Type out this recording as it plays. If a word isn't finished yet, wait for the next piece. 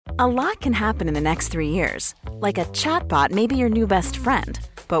A lot can happen in the next 3 years. Like a chatbot may be your new best friend.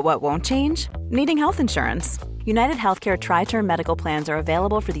 But what won't change? Needing health insurance. United Healthcare Tri-Term Medical Plans are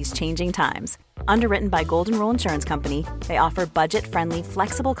available for these changing times. Underwritten by Golden Rule Insurance Company, they offer budget-friendly,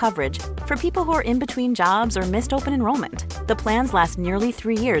 flexible coverage for people who are in between jobs or missed open enrollment. The plans last nearly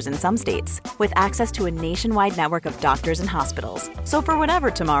 3 years in some states, with access to a nationwide network of doctors and hospitals. So for whatever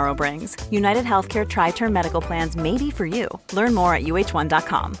tomorrow brings, United Healthcare Tri-Term Medical Plans may be for you. Learn more at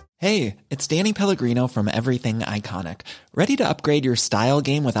uh1.com. Hey, it's Danny Pellegrino from Everything Iconic. Ready to upgrade your style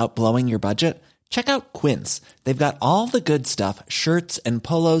game without blowing your budget? Check out Quince. They've got all the good stuff, shirts and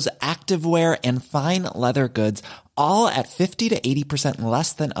polos, activewear, and fine leather goods, all at 50 to 80%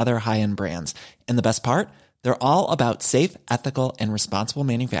 less than other high-end brands. And the best part? They're all about safe, ethical, and responsible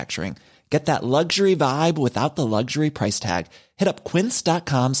manufacturing. Get that luxury vibe without the luxury price tag. Hit up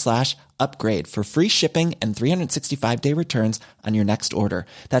quince.com/upgrade for free shipping and 365-day returns on your next order.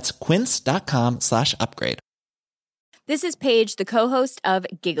 That's quince.com/upgrade. This is Paige, the co-host of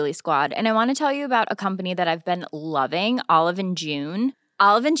Giggly Squad, and I want to tell you about a company that I've been loving, Olive & June.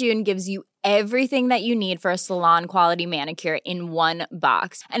 Olive & June gives you everything that you need for a salon-quality manicure in one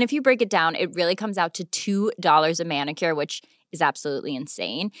box. And if you break it down, it really comes out to $2 a manicure, which is absolutely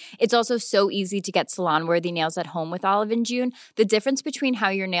insane. It's also so easy to get salon-worthy nails at home with Olive & June. The difference between how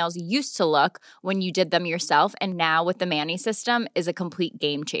your nails used to look when you did them yourself and now with the Mani system is a complete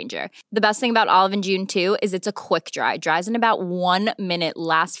game changer. The best thing about Olive & June, too, is it's a quick dry. Dries in about 1 minute,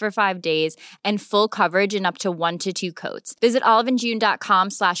 lasts for 5 days, and full coverage in up to 1 to 2 coats. Visit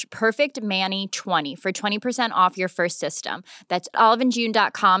oliveandjune.com/perfectmani20 for 20% off your first system. That's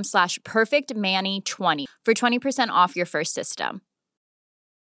oliveandjune.com/perfectmani20 for 20% off your first system.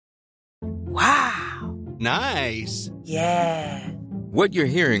 Wow. Nice. Yeah. What you're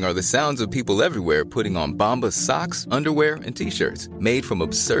hearing are the sounds of people everywhere putting on Bombas socks, underwear, and T-shirts made from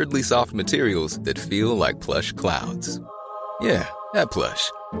absurdly soft materials that feel like plush clouds. Yeah, that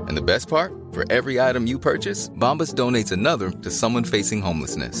plush. And the best part? For every item you purchase, Bombas donates another to someone facing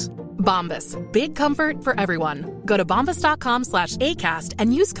homelessness. Bombas, big comfort for everyone. Go to bombas.com/ACAST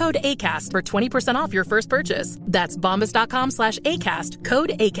and use code ACAST for 20% off your first purchase. That's bombas.com/ACAST,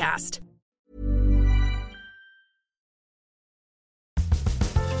 code ACAST.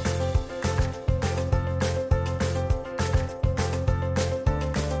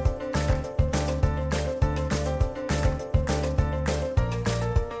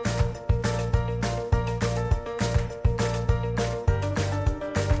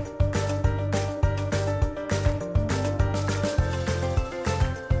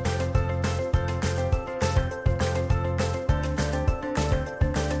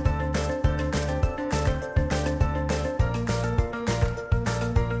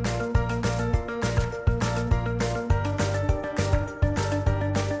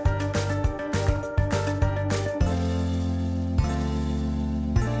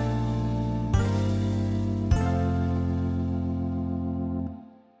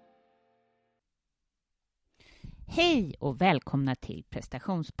 Hej och välkomna till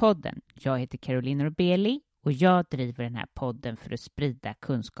Prestationspodden. Jag heter Caroline Norbeli och jag driver den här podden för att sprida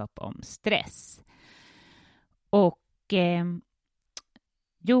kunskap om stress. Och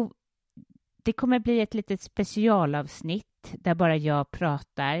det kommer bli ett litet specialavsnitt där bara jag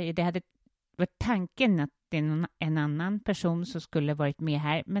pratar. Det hade varit tanken att det är en annan person som skulle varit med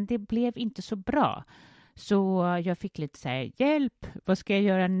här, men det blev inte så bra. Så jag fick lite så här, hjälp, vad ska jag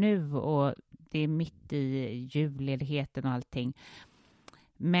göra nu? Och det är mitt i julledigheten och allting.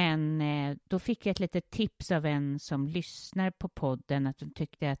 Men då fick jag ett litet tips av en som lyssnar på podden. Att de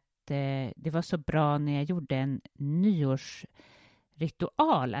tyckte att det var så bra när jag gjorde en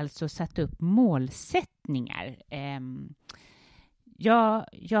nyårsritual. Alltså satte upp målsättningar. Jag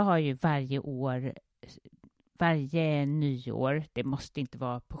har ju varje nyår, det måste inte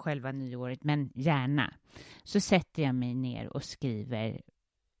vara på själva nyåret, men gärna, så sätter jag mig ner och skriver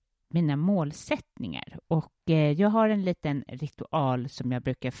mina målsättningar. Och jag har en liten ritual som jag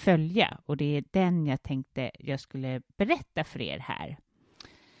brukar följa, och det är den jag tänkte jag skulle berätta för er här.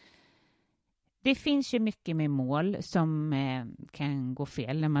 Det finns ju mycket med mål som kan gå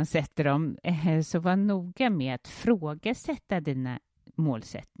fel när man sätter dem, så var noga med att frågasätta dina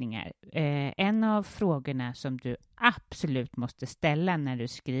målsättningar. En av frågorna som du absolut måste ställa när du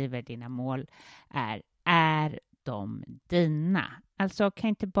skriver dina mål är de dina? Alltså kan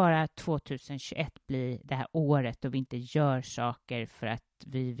inte bara 2021 bli det här året då vi inte gör saker för att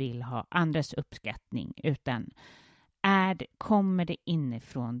vi vill ha andras uppskattning, utan kommer det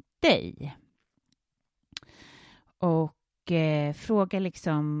inifrån dig? Och fråga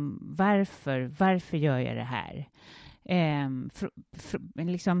liksom varför gör jag det här?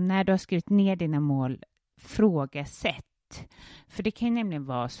 liksom när du har skrivit ner dina mål, frågasätt. För det kan nämligen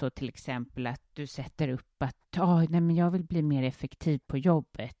vara så till exempel att du sätter upp att nej, men jag vill bli mer effektiv på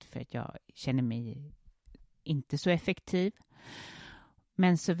jobbet för att jag känner mig inte så effektiv.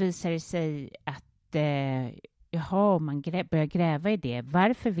 Men så visar det sig att om man börjar gräva i det,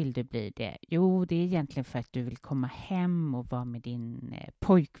 varför vill du bli det? Jo, det är egentligen för att du vill komma hem och vara med din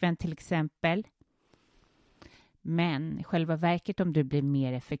pojkvän till exempel. Men själva verket, om du blir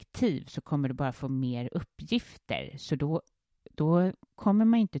mer effektiv så kommer du bara få mer uppgifter. Så då kommer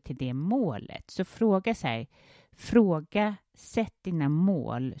man inte till det målet. Så fråga, sätt dina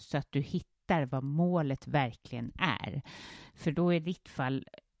mål så att du hittar vad målet verkligen är. För då i ditt fall,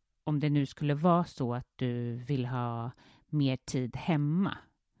 om det nu skulle vara så att du vill ha mer tid hemma,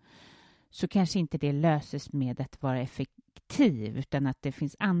 så kanske inte det löses med att vara effektiv, utan att det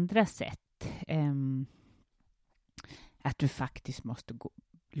finns andra sätt. Att du faktiskt måste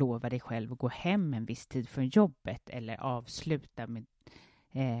lova dig själv att gå hem en viss tid från jobbet eller avsluta med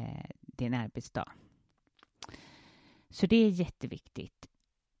din arbetsdag. Så det är jätteviktigt.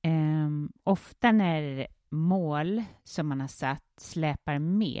 Ofta när mål som man har satt släpar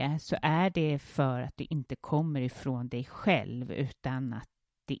med, så är det för att det inte kommer ifrån dig själv, utan att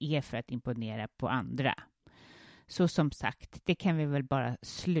det är för att imponera på andra. Så som sagt, det kan vi väl bara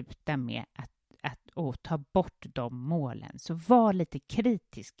sluta med att ta bort de målen. Så var lite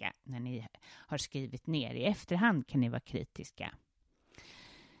kritiska när ni har skrivit ner. I efterhand kan ni vara kritiska.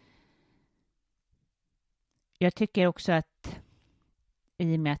 Jag tycker också att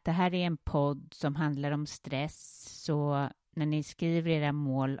i och med att det här är en podd som handlar om stress, så när ni skriver era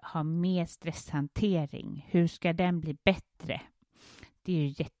mål, ha med stresshantering. Hur ska den bli bättre? Det är ju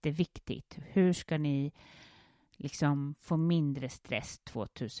jätteviktigt. Hur ska ni liksom få mindre stress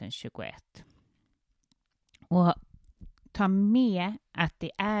 2021? Och ta med att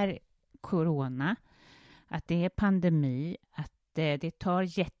det är corona, att det är pandemi, att det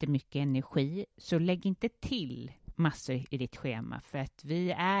tar jättemycket energi. Så lägg inte till massor i ditt schema, för att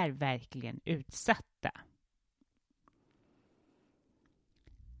vi är verkligen utsatta.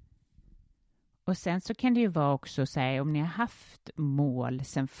 Och sen så kan det ju vara också så här, om ni har haft mål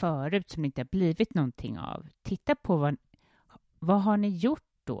sen förut som det inte har blivit någonting av. Titta på vad har ni gjort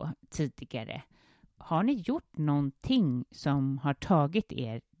då tidigare? Har ni gjort någonting som har tagit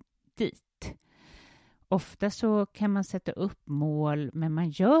er dit? Ofta så kan man sätta upp mål, men man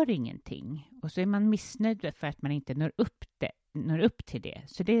gör ingenting. Och så är man missnöjd för att man inte når upp till det.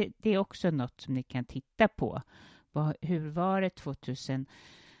 Så det är också något som ni kan titta på. Hur var det 2020?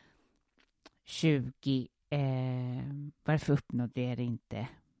 Varför uppnådde jag det inte?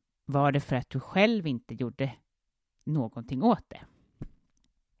 Var det för att du själv inte gjorde någonting åt det?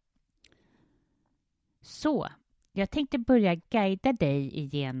 Så, jag tänkte börja guida dig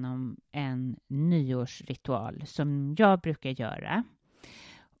igenom en nyårsritual som jag brukar göra.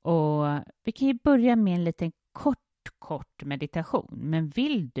 Och vi kan ju börja med en liten kort meditation. Men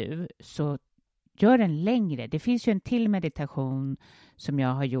vill du så gör den längre. Det finns ju en till meditation som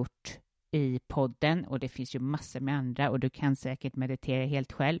jag har gjort i podden, och det finns ju massor med andra, och du kan säkert meditera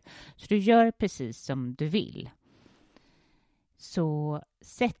helt själv. Så du gör precis som du vill. Så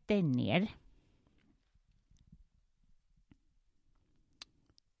sätt dig ner.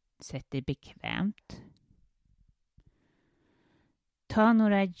 Sätt dig bekvämt. Ta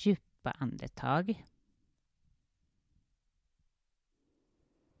några djupa andetag.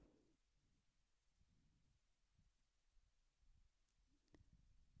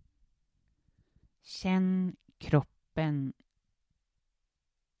 Känn kroppen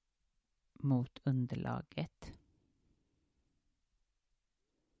mot underlaget.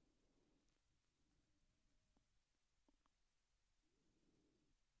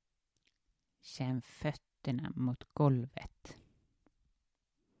 Känn fötterna mot golvet.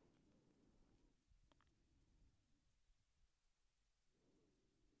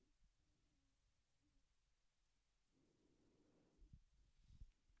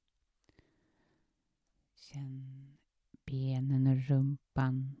 Känn benen och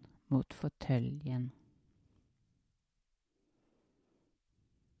rumpan mot fåtöljen.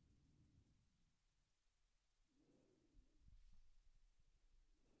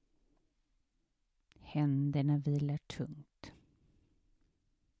 Händerna vilar tungt.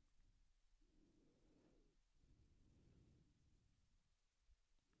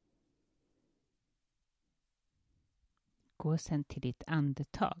 Gå sedan till ditt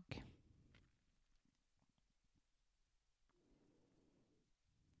andetag.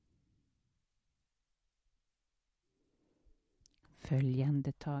 Följ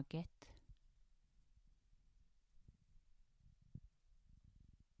andetaget.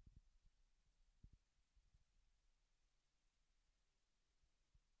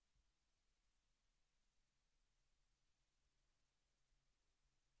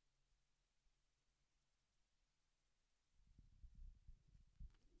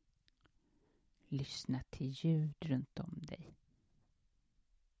 lyssna till ljud runt om dig.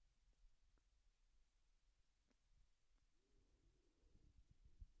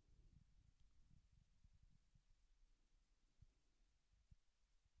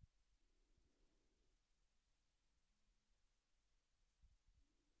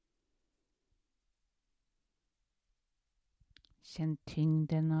 Känn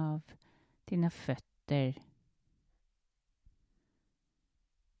tyngden av dina fötter.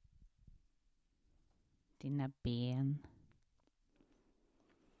 Dina ben.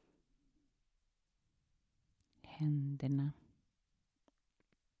 Händerna.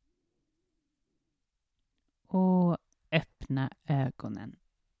 Och öppna ögonen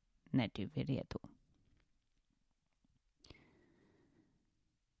när du är redo.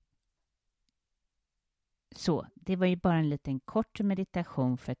 Så, det var ju bara en liten kort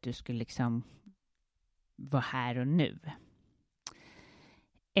meditation för att du skulle liksom vara här och nu.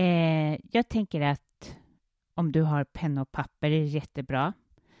 Jag tänker att om du har penna och papper är det jättebra.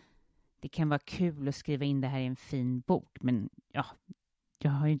 Det kan vara kul att skriva in det här i en fin bok, men ja,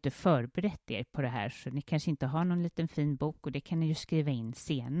 jag har ju inte förberett er på det här, så ni kanske inte har någon liten fin bok, och det kan ni ju skriva in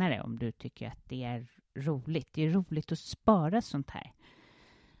senare om du tycker att det är roligt. Det är roligt att spara sånt här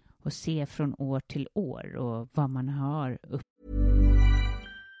och se från år till år och vad man har upp.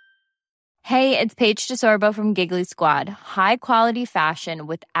 Hey, it's Paige DeSorbo from Giggly Squad. High quality fashion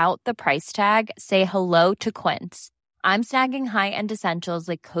without the price tag. Say hello to Quince. I'm snagging high-end essentials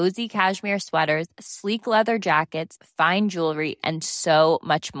like cozy cashmere sweaters, sleek leather jackets, fine jewelry, and so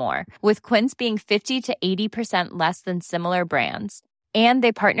much more. With Quince being 50 to 80% less than similar brands. And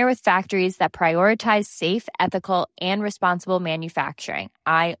they partner with factories that prioritize safe, ethical, and responsible manufacturing.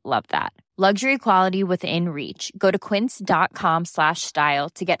 I love that. Luxury quality within reach. Go to quince.com/style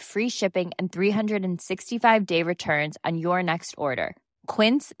to get free shipping and 365-day returns on your next order.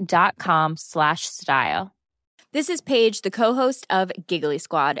 Quince.com/style. This is Paige, the co-host of Giggly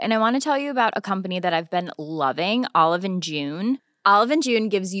Squad, and I want to tell you about a company that I've been loving, Olive & June. Olive & June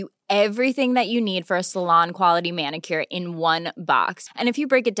gives you everything that you need for a salon-quality manicure in one box. And if you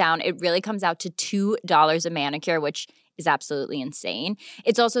break it down, it really comes out to $2 a manicure, which is absolutely insane.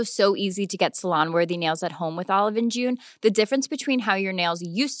 It's also so easy to get salon-worthy nails at home with Olive & June. The difference between how your nails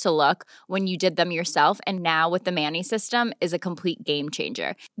used to look when you did them yourself and now with the Mani system is a complete game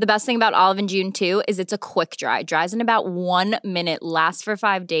changer. The best thing about Olive & June, too, is it's a quick dry. Dries in about 1 minute, lasts for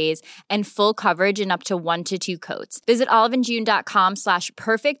 5 days, and full coverage in up to 1 to 2 coats. Visit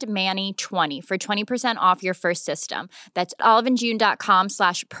oliveandjune.com/perfectmani20 for 20% off your first system. That's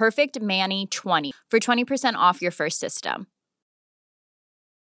oliveandjune.com/perfectmani20 for 20% off your first system.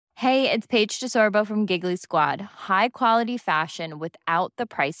 Hey, it's Paige DeSorbo from Giggly Squad. High quality fashion without the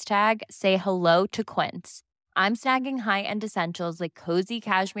price tag. Say hello to Quince. I'm snagging high-end essentials like cozy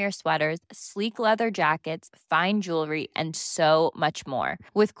cashmere sweaters, sleek leather jackets, fine jewelry, and so much more.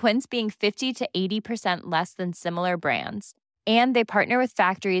 With Quince being 50 to 80% less than similar brands. And they partner with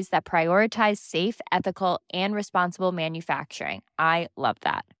factories that prioritize safe, ethical, and responsible manufacturing. I love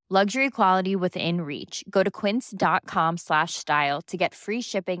that. Luxury quality within reach. Go to quince.com/style to get free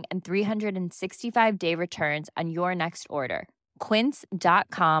shipping and 365-day returns on your next order.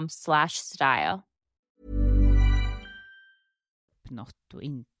 Quince.com/style. Något och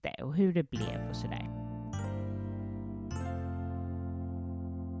inte, och hur det blev och sådär.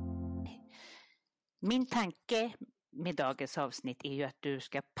 Min tanke med dagens avsnitt är ju att du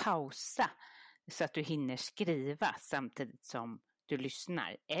ska pausa så att du hinner skriva samtidigt som du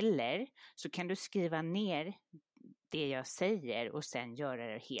lyssnar. Eller så kan du skriva ner det jag säger och sen göra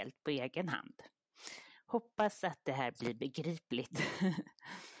det helt på egen hand. Hoppas att det här blir begripligt.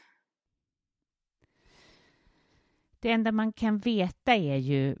 Det enda man kan veta är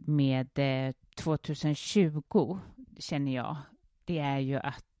ju med 2020, känner jag, det är ju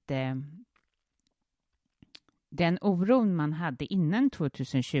att den oron man hade innan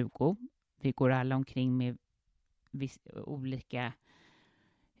 2020, vi går alla omkring med olika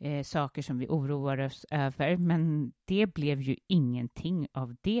saker som vi oroar oss över, men det blev ju ingenting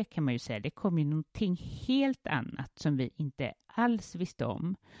av det, kan man ju säga. Det kom ju någonting helt annat som vi inte alls visste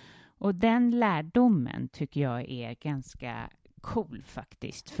om. Och den lärdomen tycker jag är ganska cool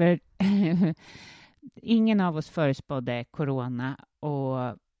faktiskt. För ingen av oss förutspådde corona,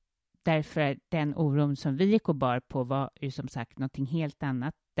 och därför den oron som vi gick och bar på var ju som sagt någonting helt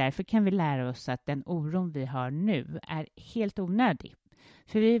annat. Därför kan vi lära oss att den oron vi har nu är helt onödig.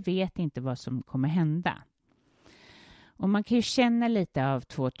 För vi vet inte vad som kommer hända. Och man kan ju känna lite av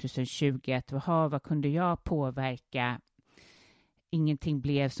 2020 att vad kunde jag påverka? Ingenting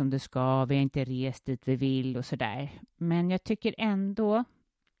blev som det ska, vi har inte rest dit vi vill och sådär. Men jag tycker ändå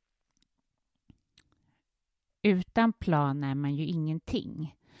Utan plan är man ju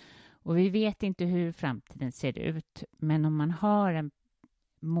ingenting. Och vi vet inte hur framtiden ser ut. Men om man har en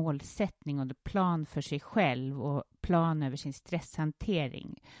målsättning och en plan för sig själv och plan över sin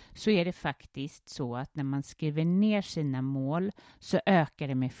stresshantering, så är det faktiskt så att när man skriver ner sina mål så ökar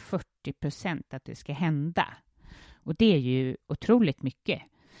det med 40% att det ska hända. Och det är ju otroligt mycket.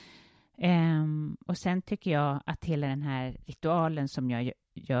 Och sen tycker jag att hela den här ritualen som jag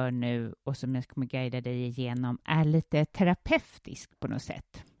gör nu och som jag kommer guida dig igenom är lite terapeutisk på något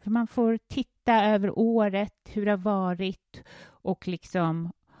sätt. För man får titta över året, hur det har varit och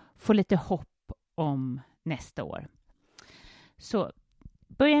liksom få lite hopp om nästa år. Så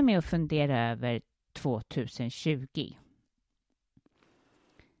börja med att fundera över 2020.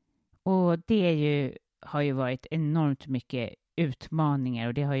 Och det är ju, har ju varit enormt mycket utmaningar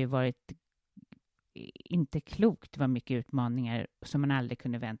och det har ju varit inte klokt vad mycket utmaningar som man aldrig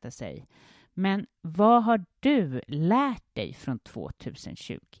kunde vänta sig. Men vad har du lärt dig från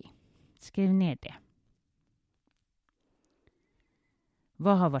 2020? Skriv ner det.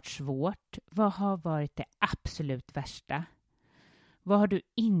 Vad har varit svårt? Vad har varit det absolut värsta? Vad har du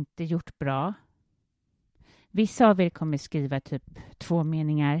inte gjort bra? Vissa av er kommer skriva typ 2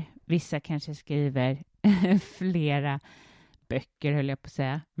 meningar. Vissa kanske skriver flera böcker, höll jag på att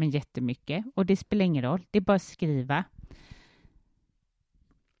säga. Men jättemycket. Och det spelar ingen roll. Det är bara att skriva.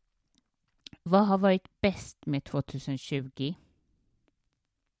 Vad har varit bäst med 2020?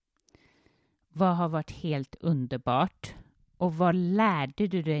 Vad har varit helt underbart? Och vad lärde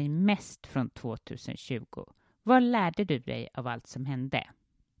du dig mest från 2020? Vad lärde du dig av allt som hände?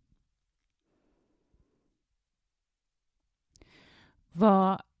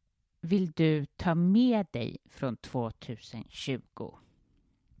 Vad vill du ta med dig från 2020?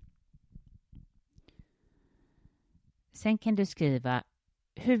 Sen kan du skriva,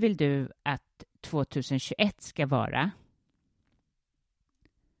 hur vill du att 2021 ska vara?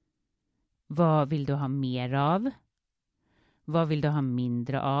 Vad vill du ha mer av? Vad vill du ha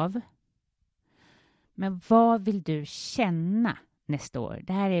mindre av? Men vad vill du känna nästa år?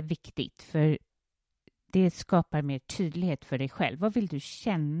 Det här är viktigt för det skapar mer tydlighet för dig själv. Vad vill du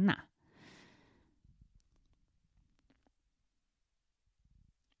känna?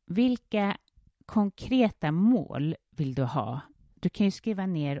 Vilka konkreta mål vill du ha? Du kan ju skriva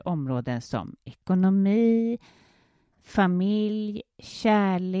ner områden som ekonomi, familj,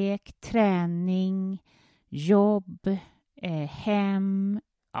 kärlek, träning, jobb, hem.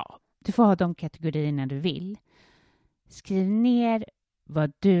 Ja, du får ha de kategorierna du vill. Skriv ner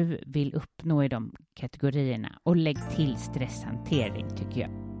vad du vill uppnå i de kategorierna och lägg till stresshantering, tycker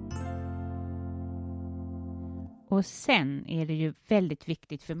jag. Och sen är det ju väldigt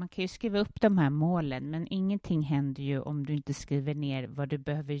viktigt, för man kan ju skriva upp de här målen, men ingenting händer ju om du inte skriver ner vad du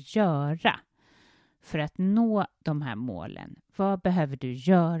behöver göra för att nå de här målen. Vad behöver du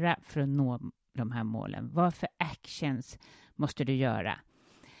göra för att nå de här målen? Vad för actions måste du göra?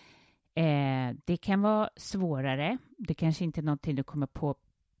 Det kan vara svårare. Det kanske inte är någonting du kommer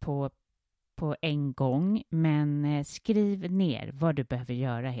på en gång, men skriv ner vad du behöver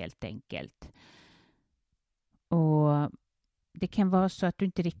göra helt enkelt. Och det kan vara så att du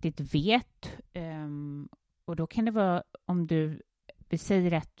inte riktigt vet. Och då kan det vara om vi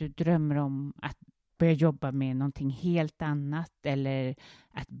säger att du drömmer om att börja jobba med någonting helt annat eller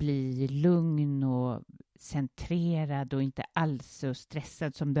att bli lugn och centrerad och inte alls så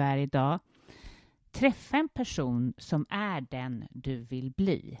stressad som du är idag. Träffa en person som är den du vill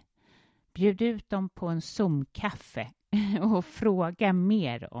bli. Bjud ut dem på en Zoom-kaffe och fråga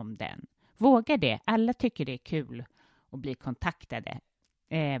mer om den. Våga det. Alla tycker det är kul att bli kontaktade.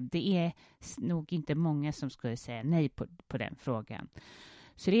 Det är nog inte många som skulle säga nej på den frågan.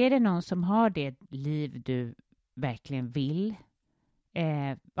 Så är det någon som har det liv du verkligen vill,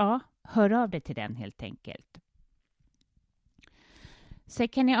 hör av dig till den helt enkelt. Sen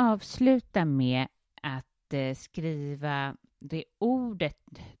kan ni avsluta med att skriva det ordet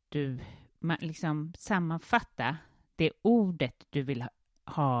liksom sammanfatta det ordet du vill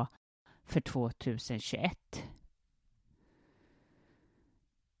ha för 2021.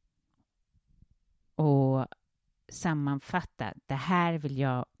 Och sammanfatta, det här vill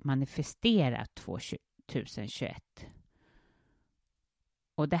jag manifestera 2021.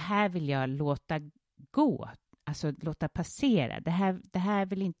 Och det här vill jag låta gå, alltså låta passera. Det här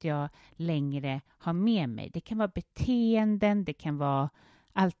vill inte jag längre ha med mig. Det kan vara beteenden, det kan vara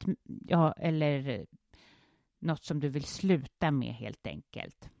allt, eller något som du vill sluta med helt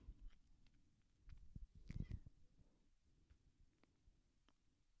enkelt.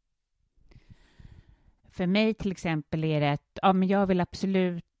 För mig till exempel är det att men jag vill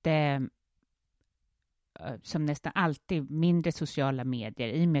absolut som nästan alltid mindre sociala medier.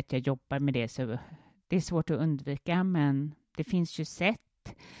 I och med att jag jobbar med det så det är svårt att undvika, men det finns ju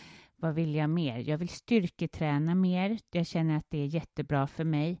sätt. Vad vill jag mer? Jag vill styrketräna mer. Jag känner att det är jättebra för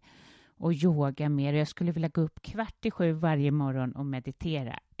mig. Och yoga mer. Jag skulle vilja gå upp 6:15 varje morgon och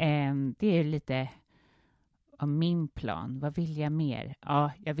meditera. Det är lite av min plan. Vad vill jag mer?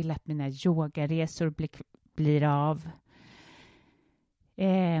 Ja, jag vill att mina yogaresor blir av.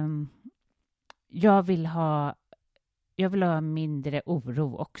 Jag vill ha mindre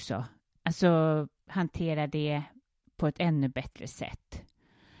oro också. Alltså hantera det på ett ännu bättre sätt.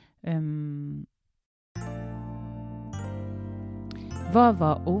 Vad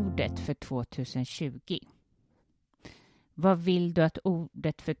var ordet för 2020? Vad vill du att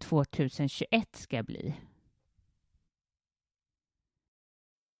ordet för 2021 ska bli?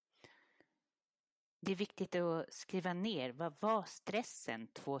 Det är viktigt att skriva ner vad var stressen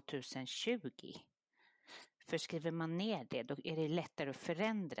 2020? För skriver man ner det, då är det lättare att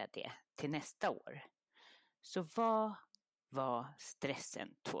förändra det till nästa år. Så vad var stressen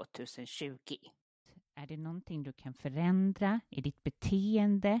 2020? Är det någonting du kan förändra i ditt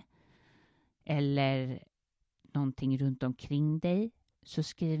beteende eller någonting runt omkring dig, så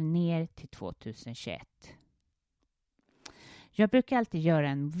skriv ner till 2021. Jag brukar alltid göra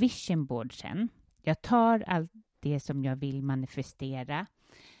en vision board sen. Jag tar allt det som jag vill manifestera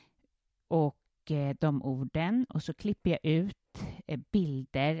och de orden, och så klipper jag ut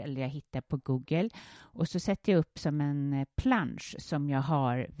bilder eller jag hittar på Google och så sätter jag upp som en plansch som jag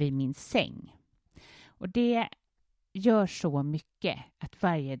har vid min säng. Och det gör så mycket att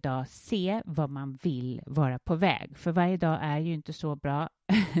varje dag se vad man vill vara på väg. För varje dag är ju inte så bra.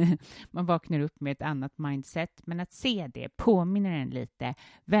 Man vaknar upp med ett annat mindset. Men att se det påminner en lite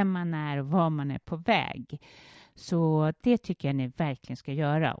vem man är och var man är på väg. Så det tycker jag ni verkligen ska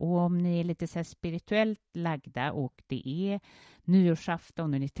göra. Och om ni är lite så här spirituellt lagda och det är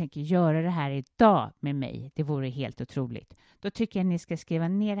nyårsafton och ni tänker göra det här idag med mig, det vore helt otroligt. Då tycker jag ni ska skriva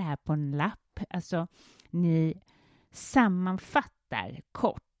ner det här på en lapp. Alltså ni sammanfattar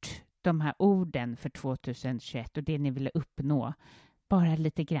kort de här orden för 2021 och det ni vill uppnå. Bara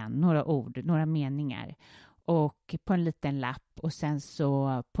lite grann, några ord, några meningar. Och på en liten lapp och sen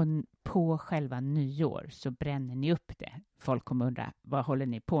så på själva nyår så bränner ni upp det. Folk kommer undra, vad håller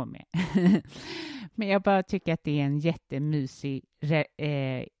ni på med? Men jag bara tycker att det är en jättemysig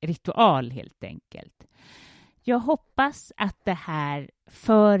ritual helt enkelt. Jag hoppas att det här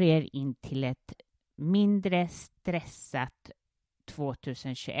för er in till ett mindre stressat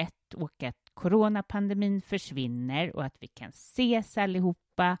 2021 och att coronapandemin försvinner och att vi kan ses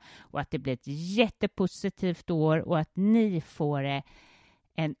allihopa och att det blir ett jättepositivt år och att ni får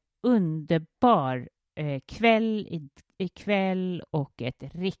en underbar kväll ikväll och ett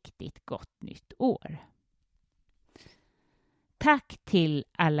riktigt gott nytt år. Tack till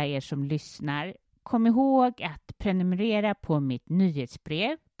alla er som lyssnar. Kom ihåg att prenumerera på mitt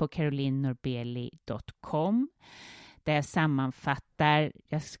nyhetsbrev på carolinnorbeli.com där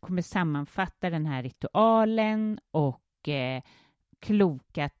jag kommer sammanfatta den här ritualen och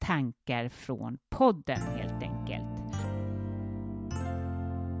kloka tankar från podden helt enkelt.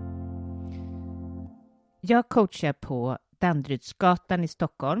 Jag coachar på Danderydsgatan i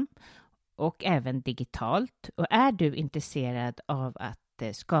Stockholm och även digitalt. Och är du intresserad av att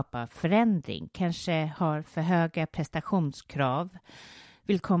skapa förändring, kanske har för höga prestationskrav,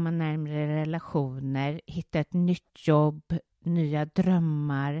 vill komma närmare relationer, hitta ett nytt jobb, nya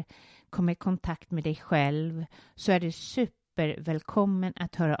drömmar, komma i kontakt med dig själv, så är du supervälkommen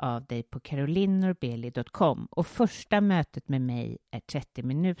att höra av dig på carolinnorbeli.com och första mötet med mig är 30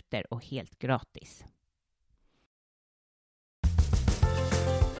 minuter och helt gratis.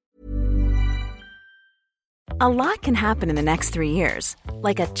 A lot can happen in the next 3 years.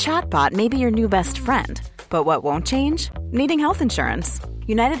 Like a chatbot may be your new best friend. But what won't change? Needing health insurance.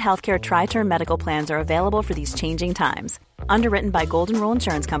 United Healthcare Tri-Term Medical Plans are available for these changing times. Underwritten by Golden Rule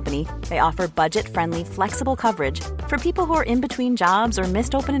Insurance Company, they offer budget-friendly, flexible coverage for people who are in between jobs or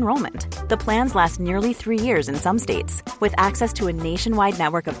missed open enrollment. The plans last nearly 3 years in some states, with access to a nationwide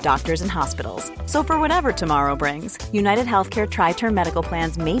network of doctors and hospitals. So for whatever tomorrow brings, United Healthcare Tri-Term Medical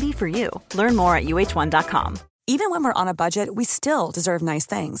Plans may be for you. Learn more at uh1.com. Even when we're on a budget, we still deserve nice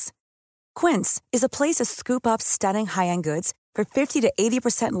things. Quince is a place to scoop up stunning high-end goods for 50 to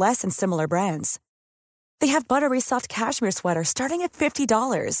 80% less than similar brands. They have buttery soft cashmere sweaters starting at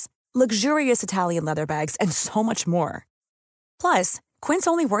 $50, luxurious Italian leather bags, and so much more. Plus, Quince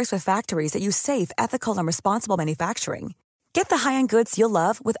only works with factories that use safe, ethical, and responsible manufacturing. Get the high-end goods you'll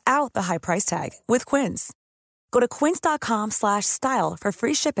love without the high price tag with Quince. Go to quince.com/style for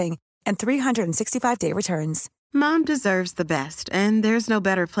free shipping and 365-day returns. Mom deserves the best, and there's no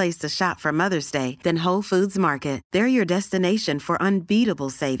better place to shop for Mother's Day than Whole Foods Market. They're your destination for unbeatable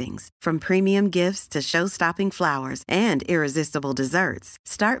savings, from premium gifts to show-stopping flowers and irresistible desserts.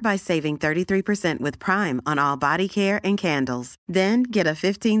 Start by saving 33% with Prime on all body care and candles. Then get a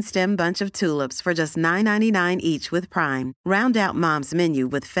 15-stem bunch of tulips for just $9.99 each with Prime. Round out Mom's menu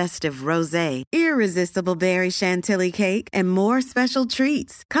with festive rosé, irresistible berry chantilly cake, and more special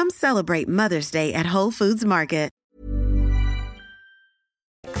treats. Come celebrate Mother's Day at Whole Foods Market.